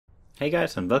Hey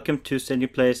guys, and welcome to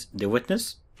Stelgim Plays The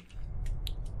Witness.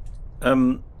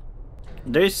 There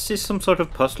is some sort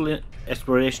of puzzle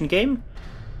exploration game.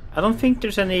 I don't think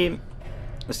there's any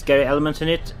scary elements in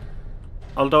it,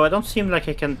 although I don't seem like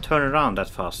I can turn around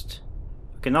that fast.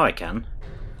 Okay, now I can.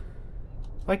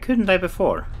 Why couldn't I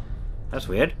before? That's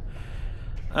weird.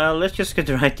 Let's just get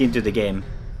right into the game.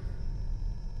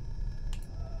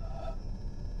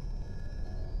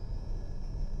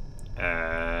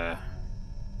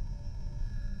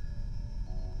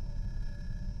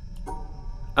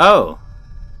 Oh!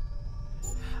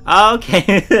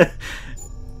 Okay! I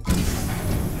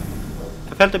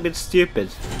felt a bit stupid.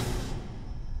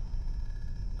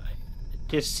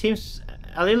 This seems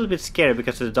a little bit scary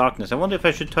because of the darkness. I wonder if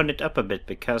I should turn it up a bit,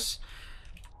 because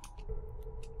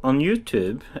on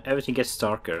YouTube everything gets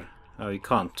darker. Oh, you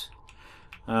can't.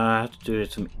 I have to do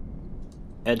some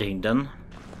editing then.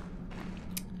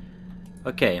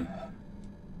 Okay.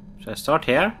 Should I start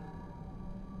here?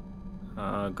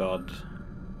 Oh god.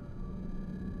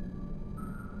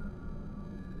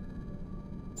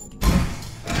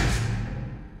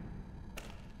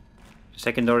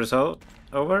 Second door is out,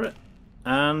 over,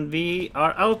 and we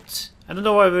are out. I don't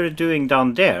know what we're doing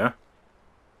down there.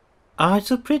 Ah, it's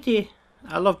so pretty.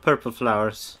 I love purple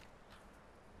flowers.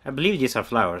 I believe these are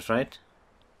flowers, right?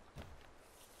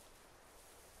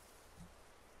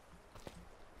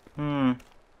 I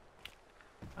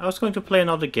was going to play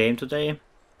another game today,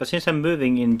 but since I'm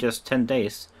moving in just 10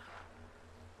 days,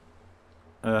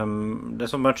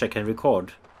 there's not much I can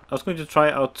record. I was going to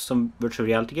try out some virtual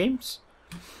reality games.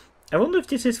 I wonder if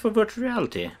this is for virtual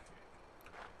reality.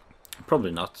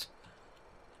 Probably not.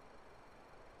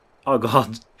 Oh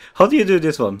god, how do you do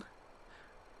this one?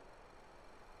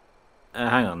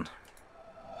 Hang on.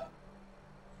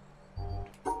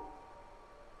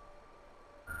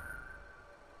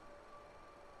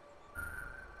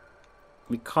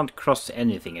 We can't cross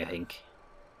anything, I think.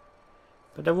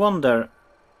 But I wonder...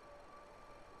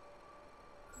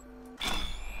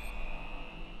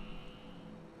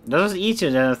 That was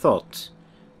easier than I thought.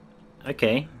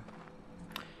 Okay.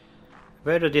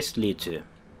 Where does this lead to?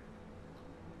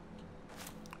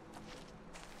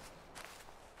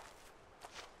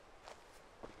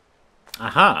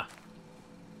 Aha!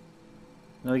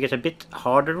 Now we get a bit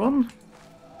harder one.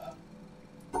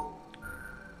 We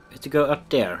have to go up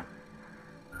there.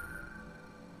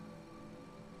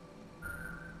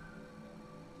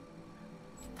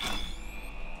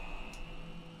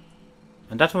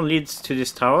 And that one leads to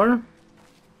this tower.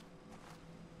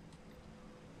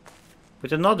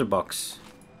 With another box.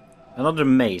 Another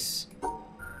maze.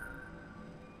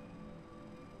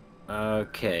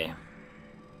 Okay.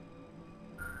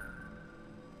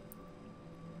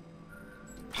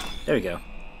 There we go.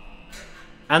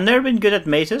 I've never been good at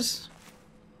mazes.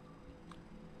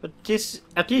 But this,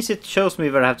 at least it shows me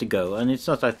where I have to go. And it's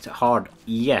not that hard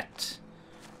yet.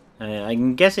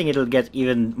 I'm guessing it'll get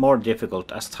even more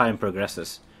difficult as time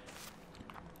progresses.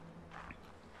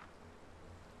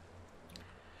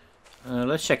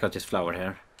 Let's check out this flower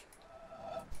here.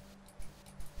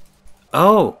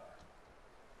 Oh!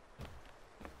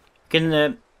 You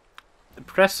can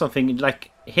press something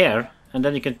like here, and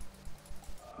then you can...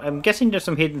 I'm guessing there's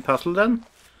some hidden puzzle then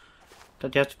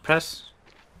that you have to press.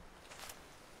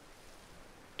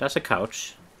 That's a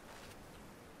couch.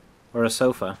 Or a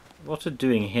sofa. What's it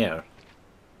doing here?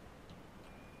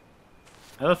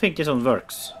 I don't think this one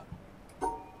works.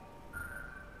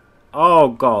 Oh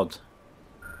god.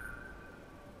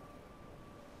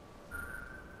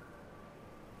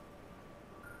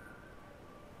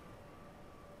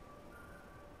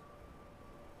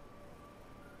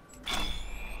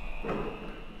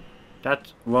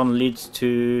 That one leads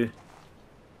to...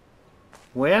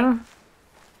 Where?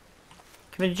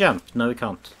 Can we jump? No, we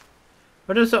can't.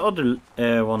 Where does the other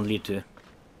one lead to?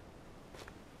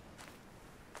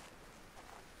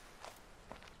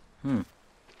 We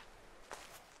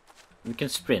can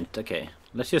sprint, okay.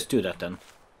 Let's just do that then.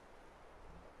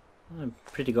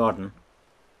 Pretty garden.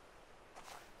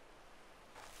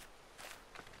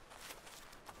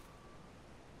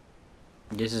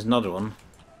 This is another one.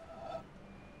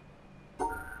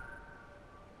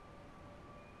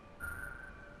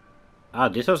 Ah,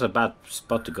 this was a bad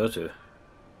spot to go to.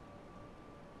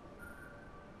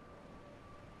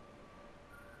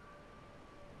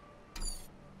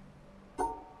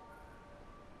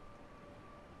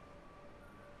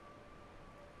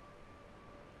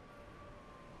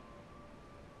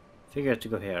 Figure to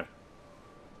go here.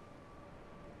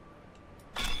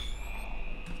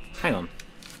 Hang on.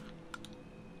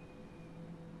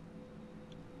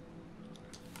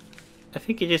 I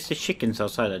think it is the chickens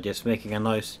outside that are just making a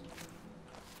noise.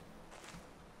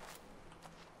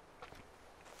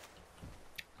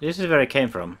 This is where I came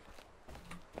from.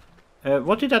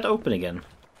 What did that open again?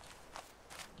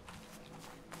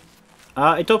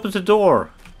 It opens the door.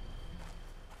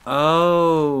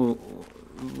 Oh,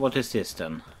 what is this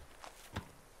then?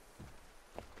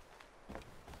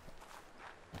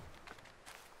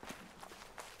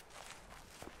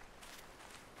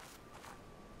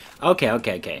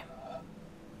 Okay.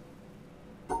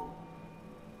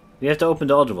 We have to open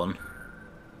the other one.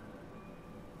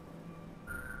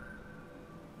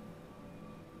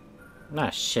 Ah,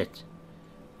 shit.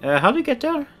 How do you get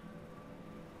there?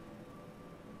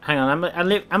 Hang on,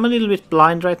 I'm a little bit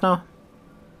blind right now.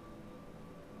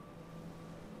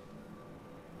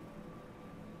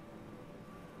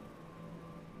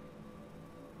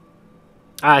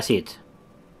 Ah, I see it.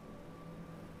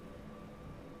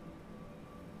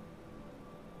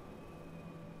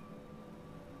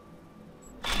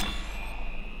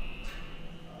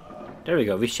 There we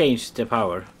go, we changed the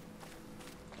power.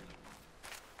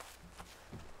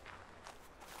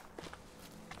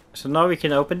 So now we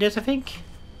can open this, I think.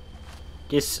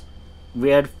 This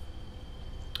weird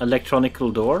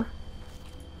electronical door.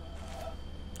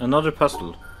 Another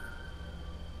puzzle.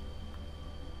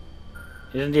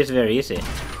 Isn't this very easy?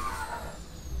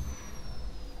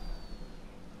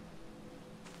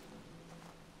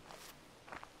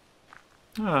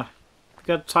 Ah,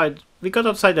 we got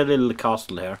outside a little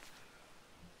castle here.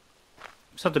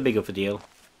 It's not a big of a deal.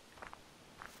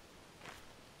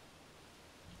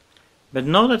 But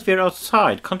now that we're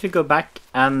outside, can't we go back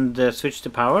and switch the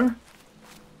power?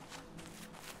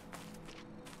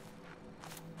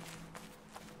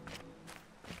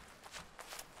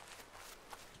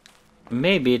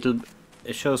 Maybe it'll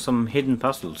show some hidden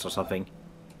puzzles or something.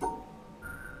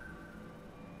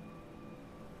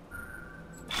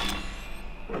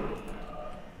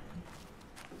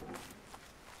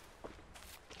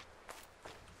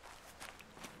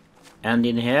 And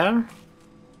in here,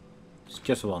 it's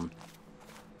just one.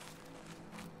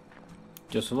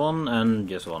 Just one and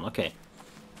just one, okay.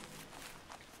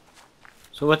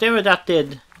 So whatever that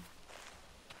did,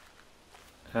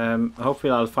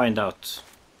 hopefully I'll find out.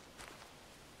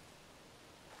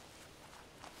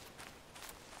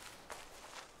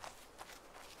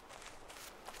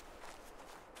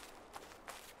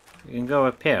 You can go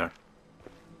up here.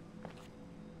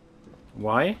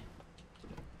 Why?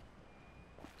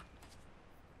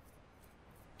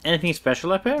 Anything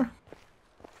special up here?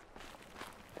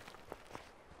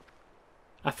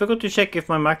 I forgot to check if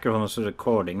my microphone was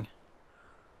recording.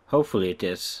 Hopefully it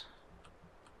is.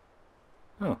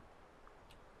 Oh.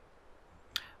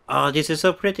 Oh, this is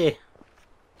so pretty.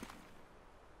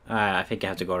 I think I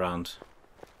have to go around.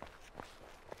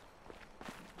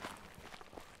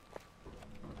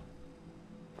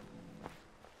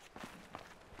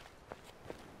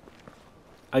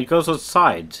 Oh, it goes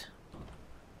outside.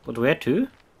 But where to?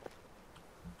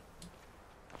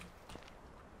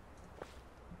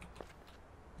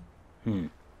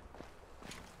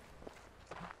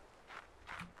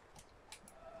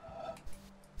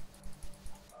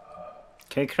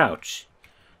 Can I crouch?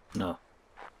 No.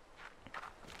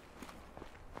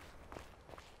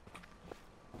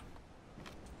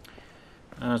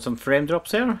 Some frame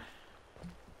drops here.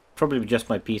 Probably just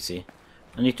my PC.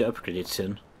 I need to upgrade it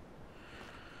soon.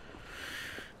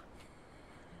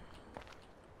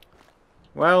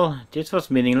 Well, this was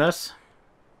meaningless.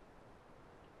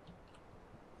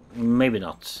 Maybe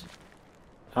not.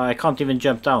 I can't even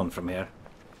jump down from here.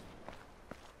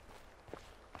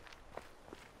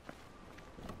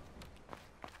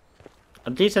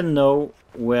 At least I know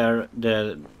where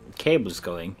the cable's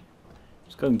going.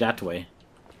 It's going that way.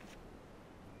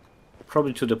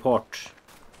 Probably to the port.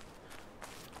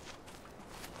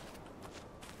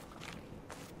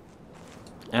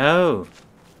 Oh.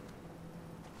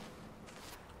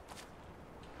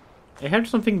 I heard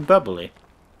something bubbly.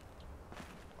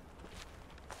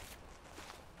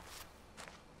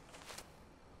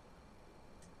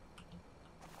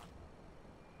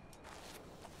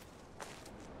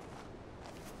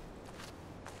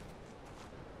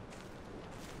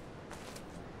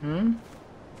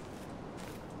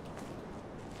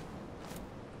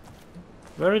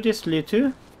 Where did this lead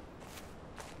to?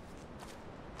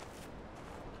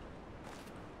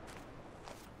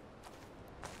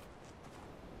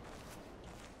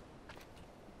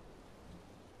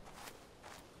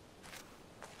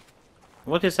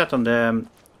 What is that on the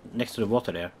next to the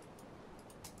water there?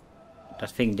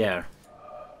 That thing there.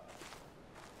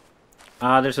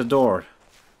 Ah, there's a door.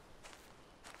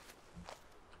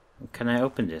 Can I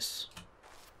open this?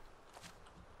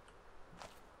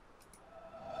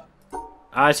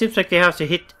 Ah, it seems like they have to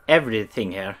hit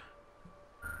everything here.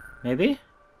 Maybe?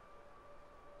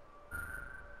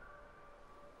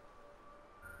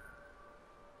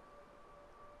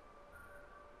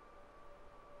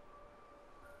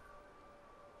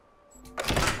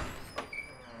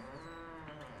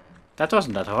 That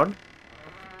wasn't that hard.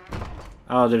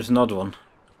 Oh, there's another one.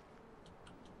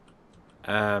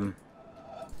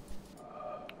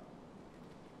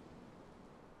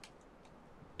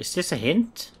 Is this a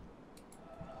hint?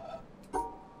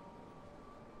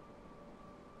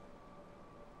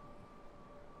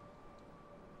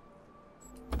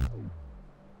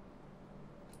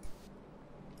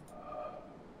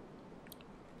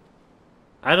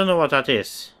 I don't know what that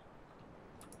is.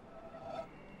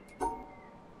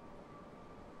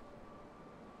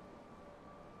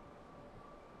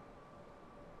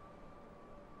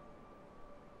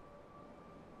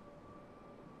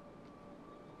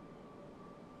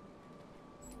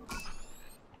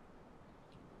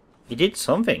 He did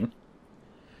something.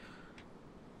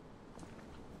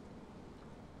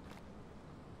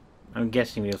 I'm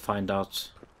guessing we'll find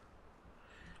out.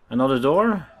 Another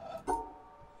door?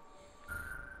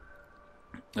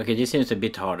 Okay, this seems a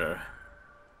bit harder.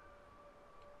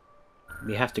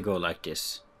 We have to go like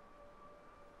this.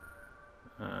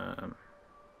 I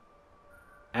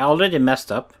already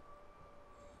messed up.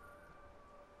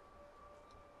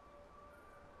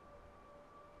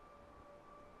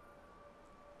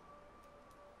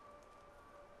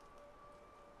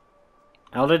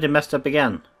 I already messed up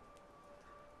again.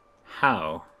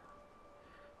 How?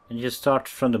 And you start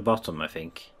from the bottom, I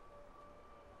think.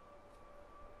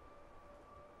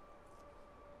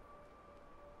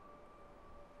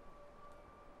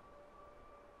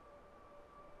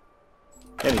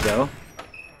 There we go.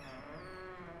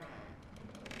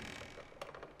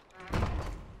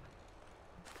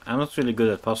 I'm not really good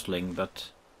at puzzling,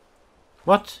 but...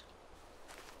 What?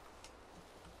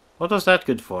 What was that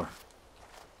good for?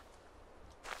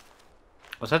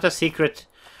 Was that a secret...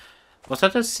 Was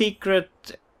that a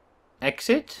secret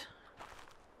exit?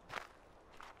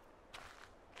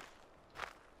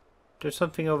 There's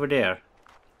something over there.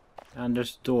 And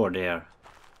there's a door there.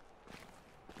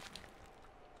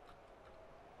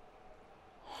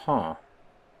 Huh.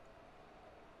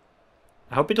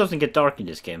 I hope it doesn't get dark in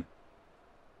this game.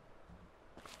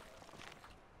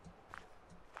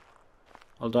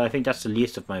 Although I think that's the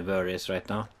least of my worries right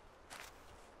now.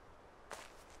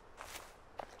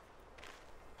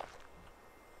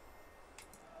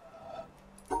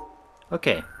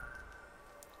 Okay.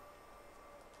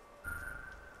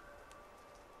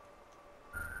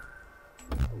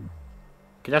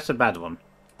 Okay, that's a bad one.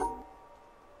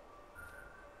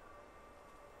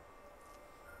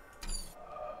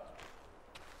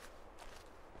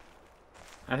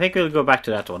 I think we'll go back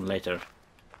to that one later.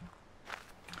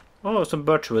 Oh, some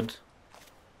birchwood.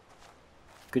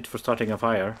 Good for starting a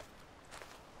fire.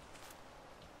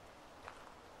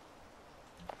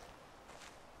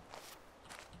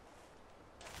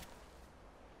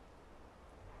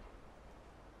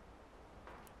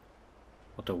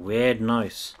 What a weird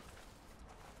noise.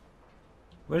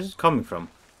 Where is it coming from?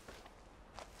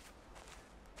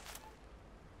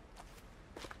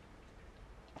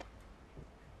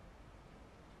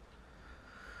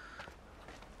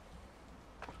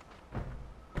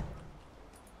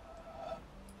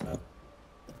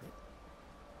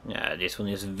 Yeah, this one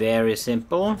is very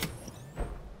simple.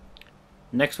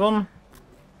 Next one.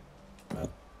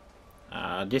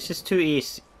 This is too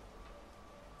easy.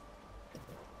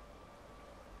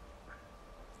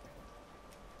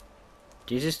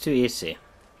 This is too easy.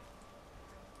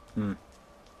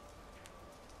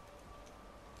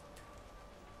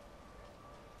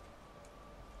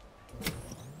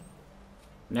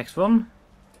 Next one.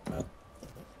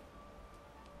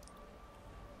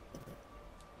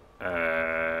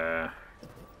 I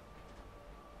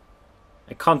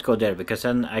can't go there because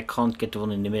then I can't get the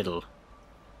one in the middle.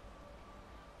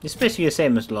 It's basically the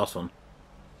same as the last one.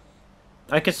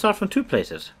 I can start from two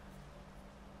places.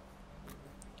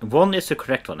 One is the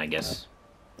correct one, I guess.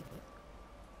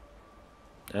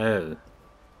 Oh.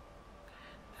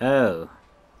 Oh.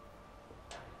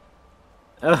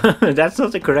 Oh, that's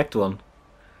not the correct one.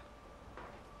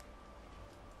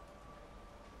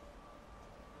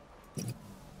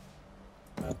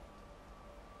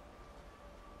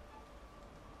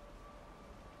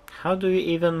 How do you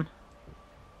even...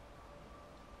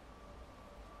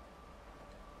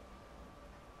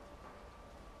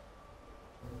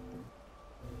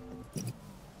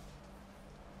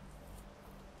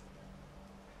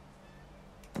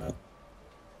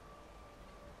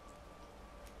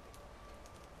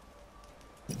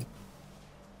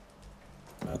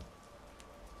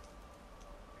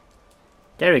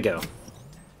 There we go.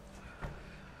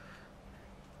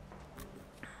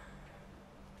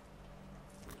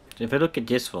 So if I look at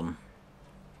this one,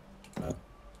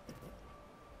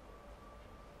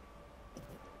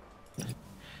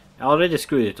 I already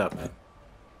screwed it up.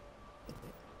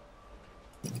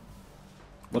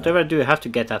 Whatever I do, I have to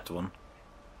get that one.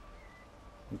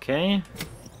 Okay.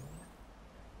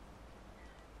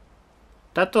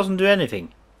 That doesn't do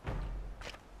anything.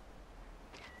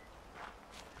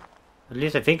 At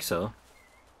least I think so.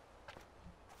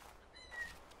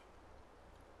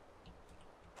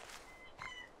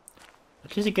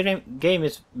 At least the game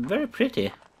is very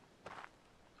pretty.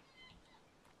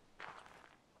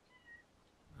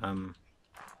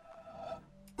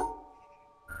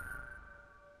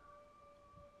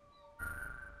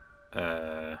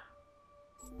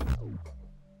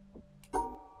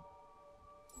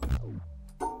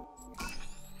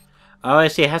 Oh, I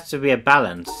see. It has to be a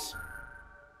balance.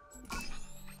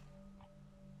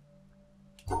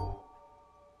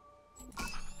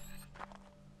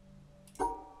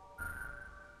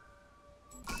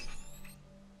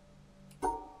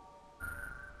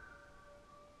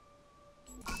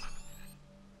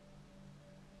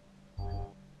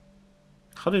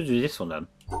 How do you do this one then?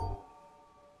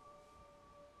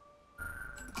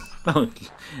 Oh,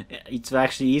 it's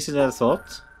actually easier than I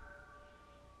thought.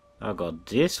 Oh god,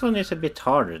 this one is a bit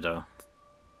harder though.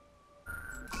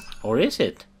 Or is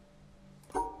it?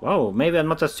 Wow, maybe I'm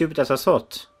not as stupid as I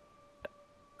thought.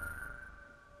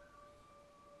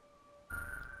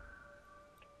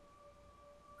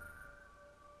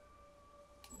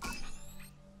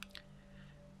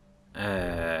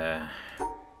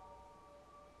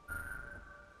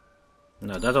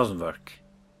 No, that doesn't work.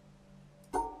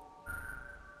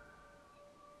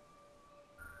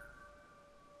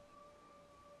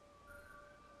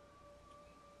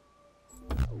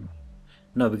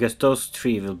 No, because those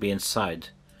three will be inside.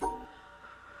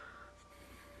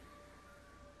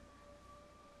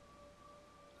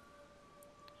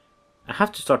 I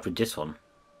have to start with this one.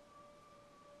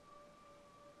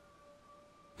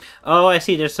 Oh, I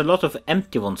see. There's a lot of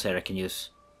empty ones here I can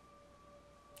use.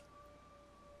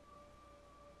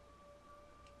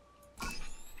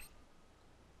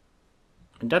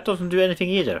 And that doesn't do anything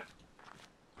either.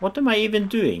 What am I even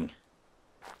doing?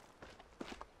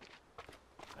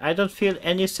 I don't feel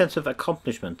any sense of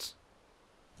accomplishment.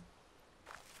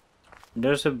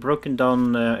 There's a broken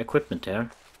down equipment here.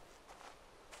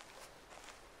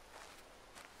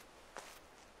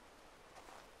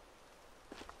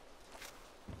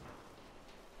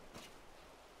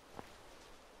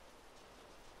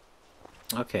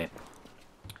 Okay.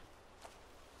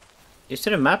 Is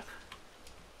there a map?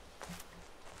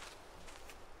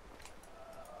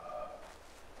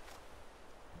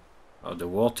 Oh, the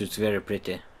water is very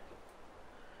pretty.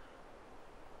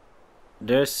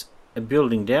 There's a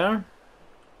building there.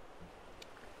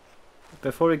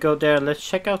 Before we go there, let's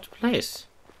check out the place.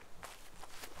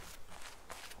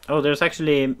 Oh, there's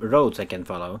actually roads I can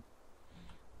follow.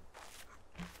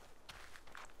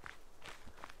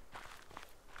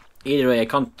 Either way, I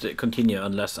can't continue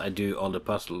unless I do all the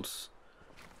puzzles.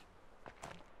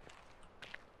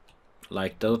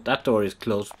 Like that door is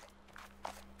closed.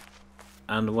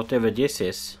 And whatever this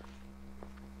is.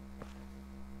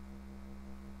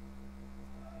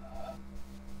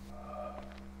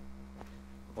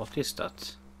 What is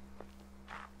that?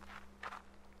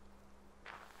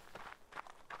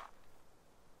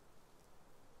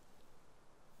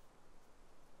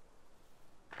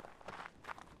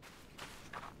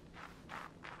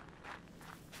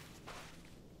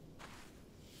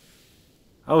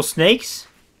 Oh, snakes?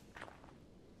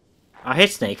 I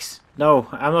hate snakes. No,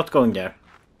 I'm not going there.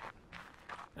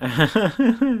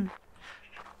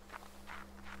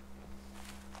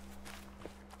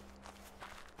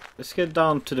 Let's get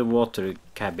down to the water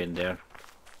cabin there.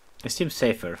 It seems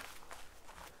safer.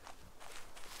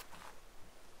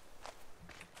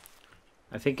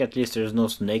 I think at least there's no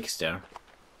snakes there.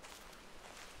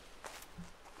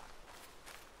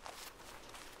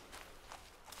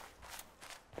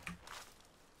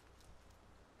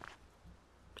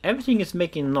 Everything is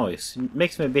making noise. It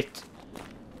makes me a bit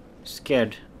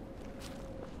scared.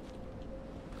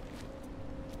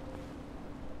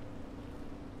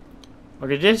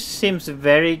 Okay, this seems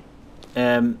very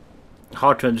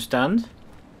hard to understand.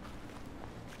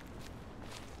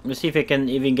 Let's see if I can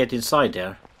even get inside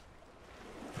there.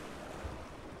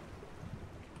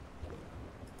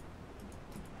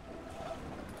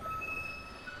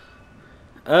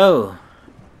 Oh.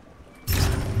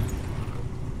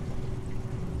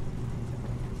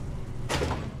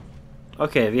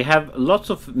 Okay, we have lots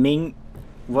of Ming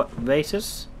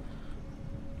vases,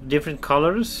 different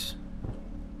colors.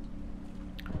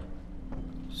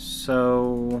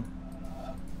 So,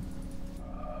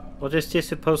 what is this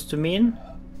supposed to mean?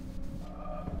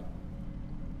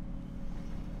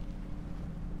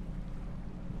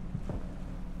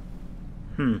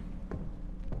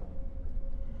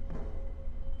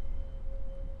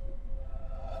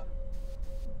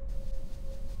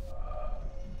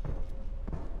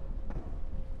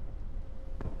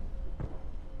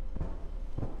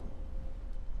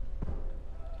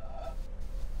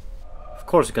 Of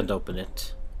course you can't open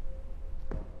it.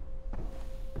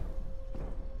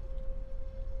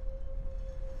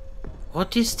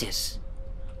 What is this?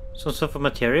 Some sort of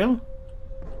material?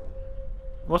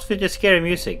 What's with the scary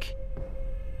music?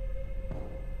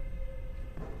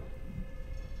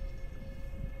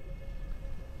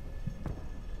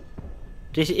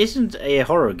 This isn't a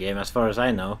horror game as far as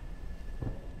I know.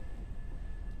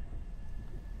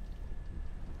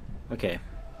 Okay.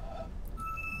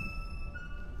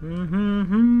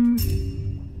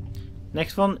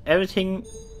 Next one, everything...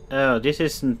 Oh, this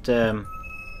isn't...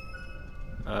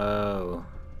 Oh...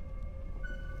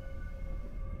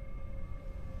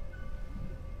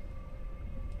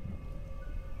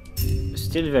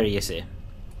 Still very easy.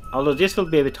 Although this will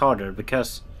be a bit harder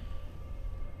because...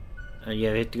 you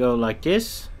have to go like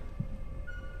this.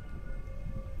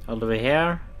 All the way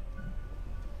here.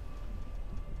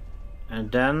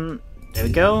 And then... There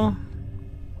we go.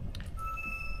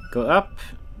 Go up.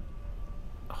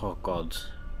 Oh god.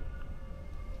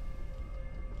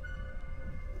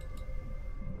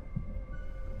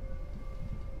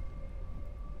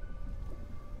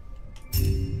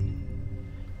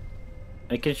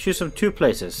 I can choose from two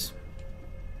places.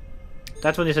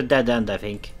 That one is a dead end, I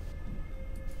think.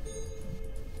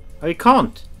 Oh, you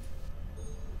can't!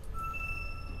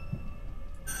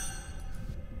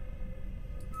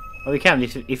 Oh, we can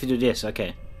if you do this,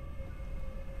 okay.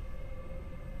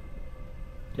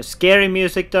 The scary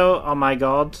music though, oh my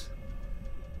god.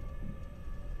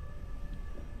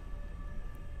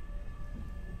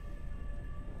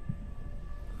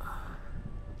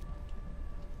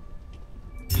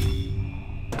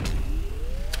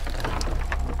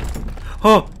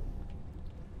 Oh!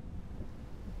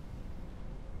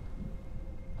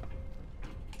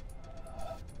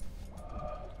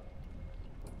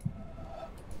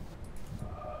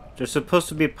 There's supposed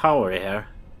to be power here.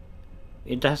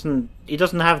 It doesn't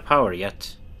have power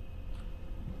yet.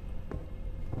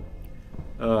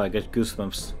 Oh, I got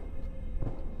goosebumps.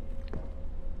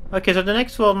 Okay, so the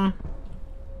next one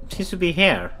seems to be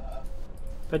here.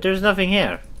 But there's nothing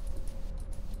here.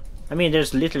 I mean,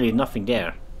 there's literally nothing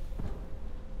there.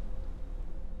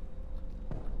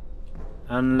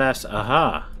 Unless,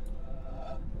 aha.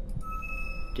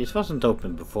 This wasn't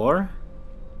open before.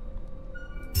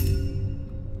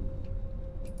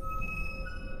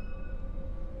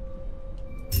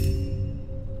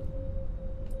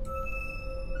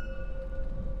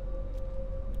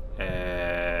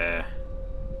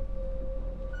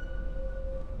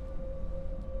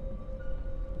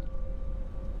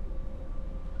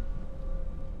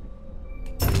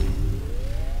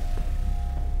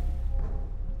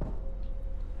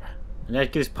 And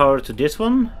that gives power to this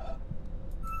one,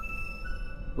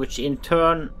 which in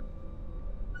turn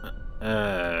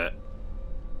oh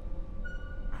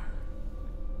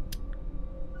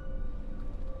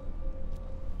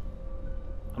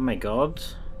my god.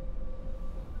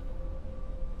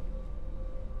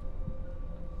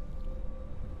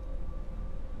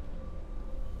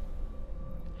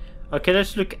 Okay,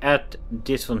 let's look at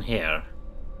this one here.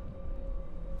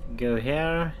 Go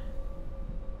here.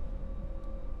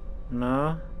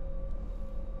 No.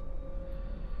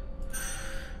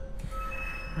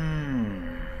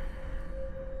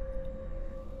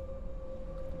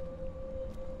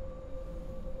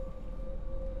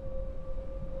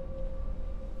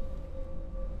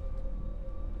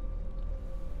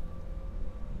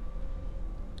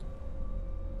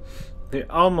 We're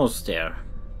almost there.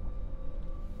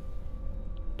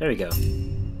 There we go.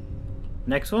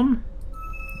 Next one.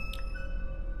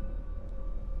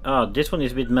 Oh, this one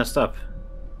is a bit messed up.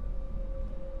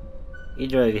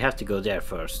 Either way, we have to go there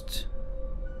first.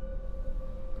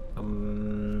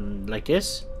 Like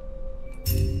this?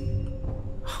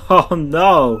 Oh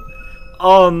no!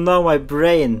 Oh no, my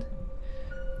brain!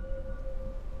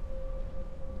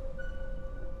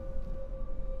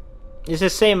 It's the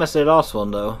same as the last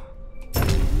one though.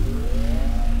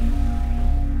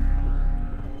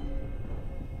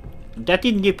 That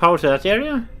didn't give power to that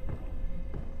area?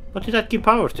 What did that give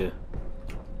power to?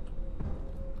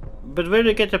 But where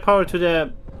did it get the power to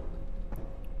the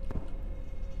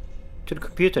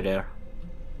computer there?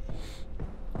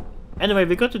 Anyway,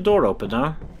 we got the door open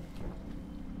now.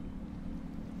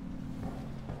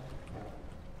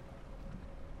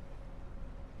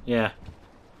 Yeah.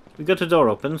 We got the door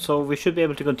open, so we should be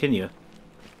able to continue.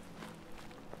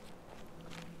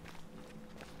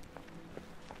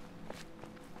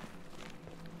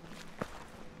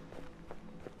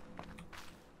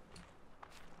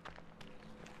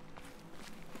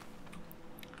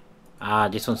 Ah,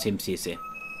 this one seems easy.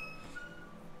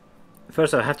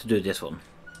 First I have to do this one.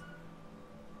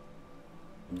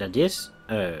 Then this.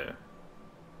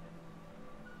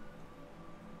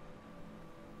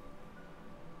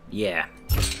 Yeah.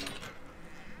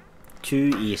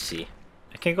 Too easy.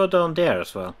 I can go down there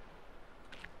as well.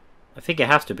 I think I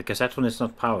have to because that one is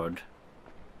not powered.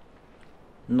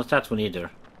 Not that one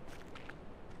either.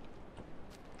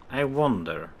 I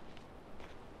wonder.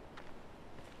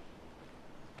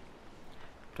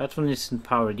 That one isn't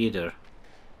powered either.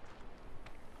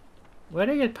 Where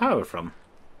do I get power from?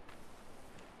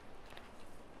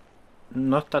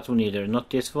 Not that one either. Not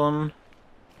this one.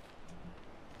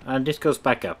 And this goes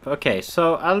back up. Okay,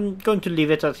 so I'm going to leave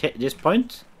it at this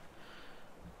point.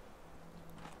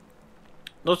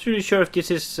 Not really sure if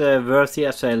this is worthy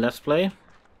as a let's play.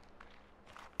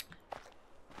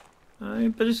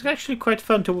 But it's actually quite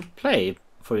fun to play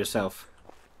for yourself.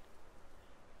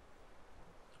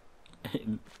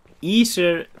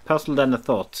 Easier puzzle than I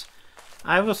thought.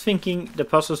 I was thinking the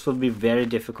puzzles would be very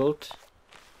difficult.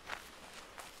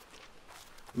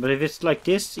 But if it's like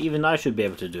this, even I should be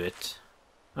able to do it.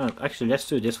 Oh, actually, let's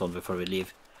do this one before we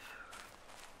leave.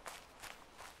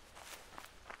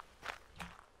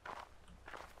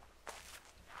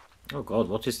 Oh god,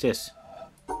 what is this?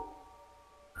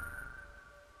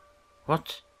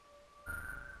 What?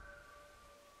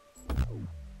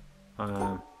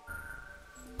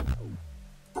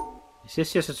 Is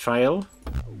this just a trial?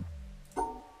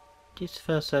 This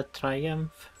was a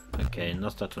triumph. Okay,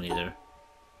 not that one either.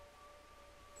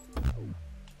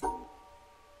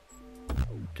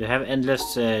 Do you have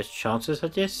endless chances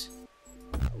at this?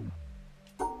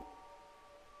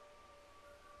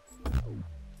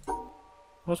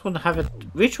 Which one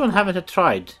haven't I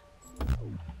tried?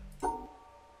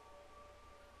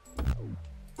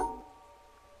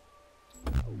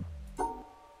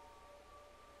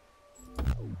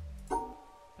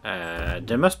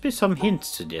 There must be some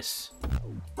hints to this.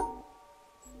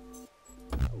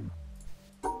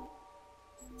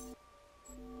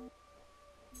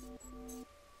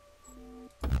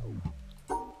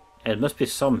 It must be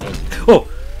some hint. Oh!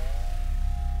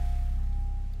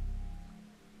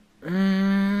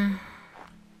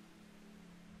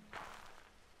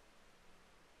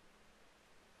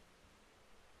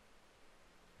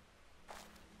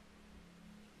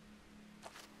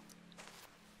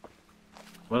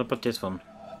 What about this one?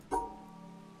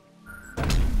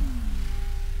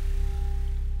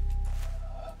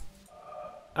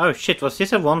 Oh shit, was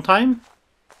this a one time?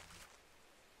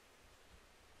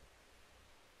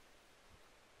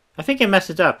 I think I messed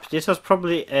it up. This was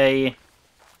probably a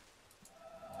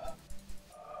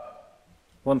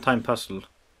one-time puzzle.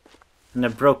 And I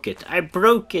broke it. I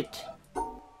broke it!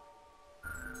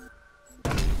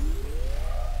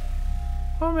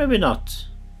 Or maybe not.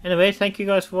 Anyway, thank you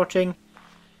guys for watching.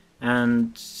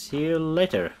 And see you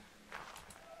later.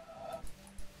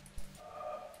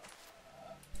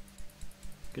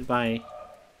 Goodbye.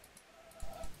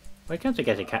 Why can't I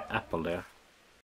get an apple there?